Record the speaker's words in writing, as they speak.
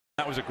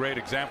That was a great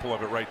example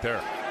of it right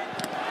there.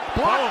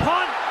 Blocked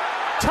punt,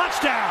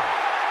 touchdown.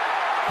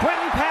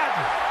 Quentin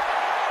Patton.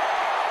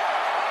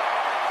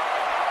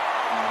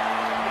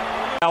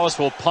 Dallas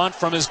will punt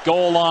from his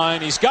goal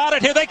line. He's got it.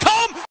 Here they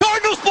come.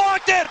 Cardinals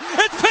blocked it.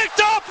 It's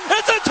picked up.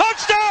 It's a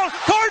touchdown.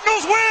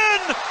 Cardinals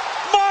win.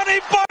 Monty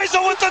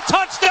Bizo with the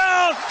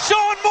touchdown.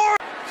 Sean Moore.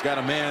 He's got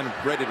a man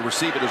ready to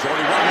receive it. There's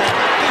only one more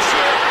this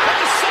year, but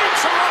the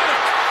Saints are on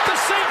it. The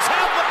Saints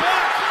have the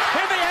block,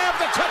 and they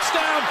have the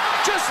touchdown,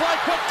 just like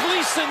what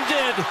Gleason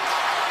did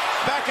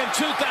back in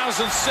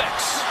 2006.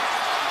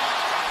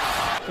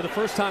 For the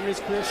first time in his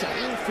career, I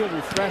really feel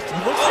refreshed.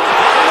 He looks like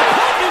the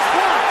punt is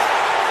blocked.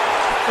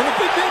 And the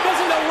Big Ben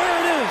doesn't know where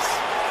it is.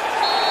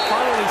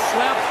 Finally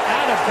slapped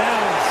out of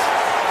bounds.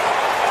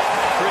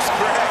 Chris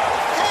Craig,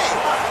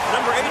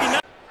 number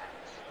 89.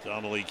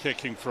 Donnelly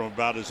kicking from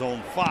about his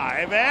own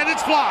 5, and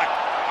it's blocked.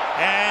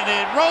 And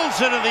it rolls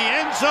into the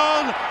end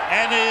zone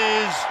and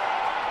is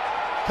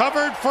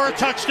covered for a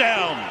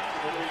touchdown.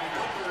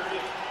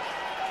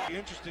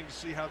 Interesting to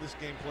see how this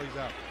game plays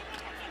out.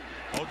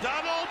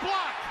 O'Donnell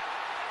block.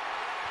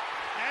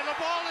 And the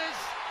ball is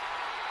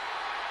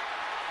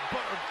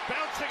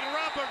bouncing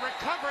around but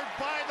recovered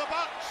by the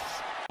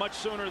Bucs. Much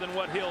sooner than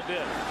what Hill did.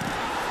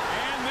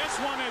 And this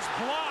one is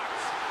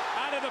blocked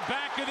out of the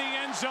back of the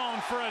end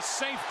zone for a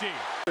safety.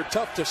 They're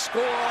tough to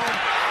score on.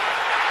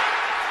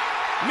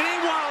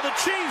 Meanwhile, the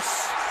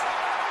Chiefs.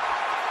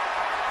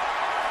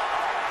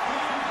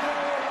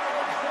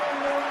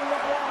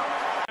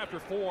 After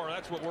 4,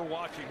 that's what we're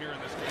watching here in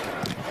this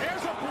game.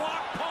 Here's a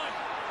block punt.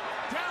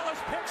 Dallas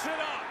picks it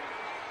up.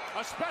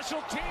 A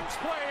special teams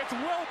play. It's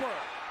Wilbur.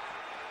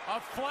 A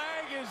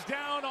flag is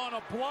down on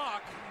a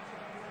block.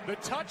 The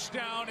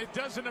touchdown, it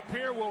doesn't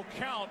appear, will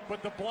count,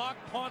 but the block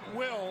punt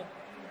will.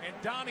 And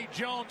Donnie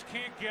Jones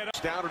can't get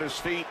up. Down at his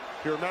feet.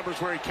 He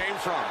remembers where he came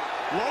from.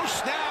 Low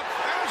snap.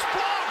 And it's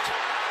blocked.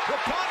 The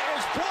punt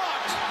is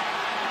blocked.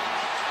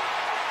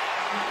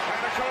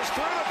 And it goes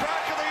through the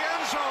back of the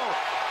end zone.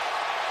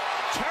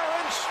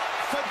 Terrence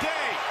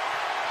Fadday.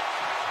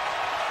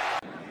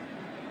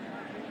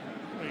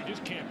 You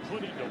just can't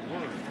put into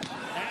words.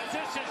 As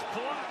this is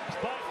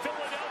blocked by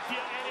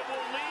Philadelphia, and it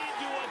will lead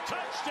to a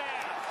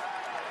touchdown.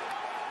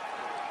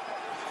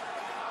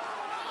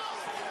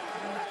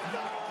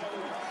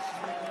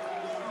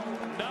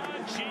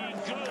 Najee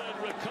Good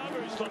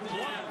recovers the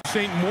block.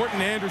 St.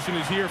 Morton Anderson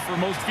is here for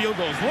most field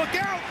goals. Look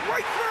out!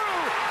 Right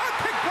through! A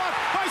kick block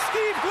by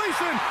Steve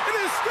Gleason. It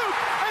is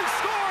scooped and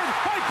scored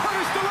by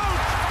Curtis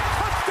DeLoach.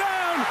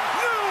 Touchdown,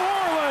 New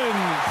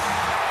Orleans!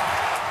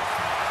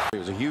 It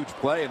was a huge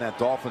play in that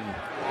Dolphin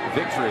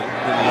victory. It's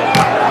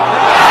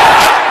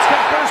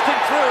got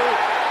bursting through,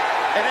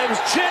 and it was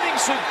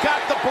Jennings who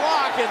got the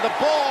block, and the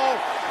ball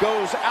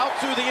goes out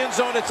through the end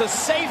zone. It's a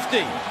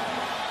safety.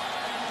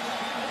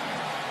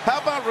 How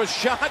about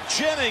Rashad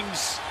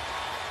Jennings?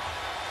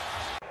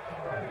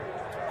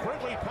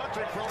 Quickly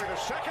punting for only the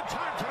second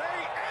time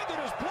today, and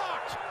it is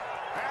blocked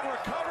and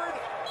recovered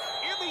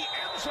in the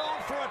end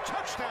zone for a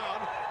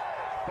touchdown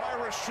by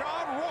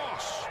Rashad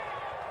Ross.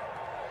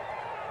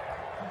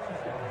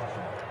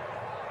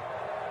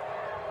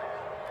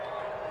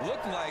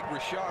 Looked like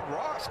Rashad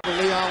Ross.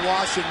 Leon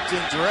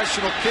Washington,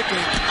 directional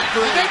kicking.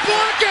 They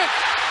block it!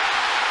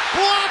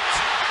 Blocked!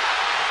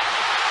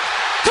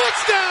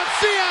 Touchdown,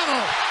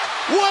 Seattle!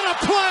 What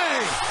a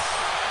play!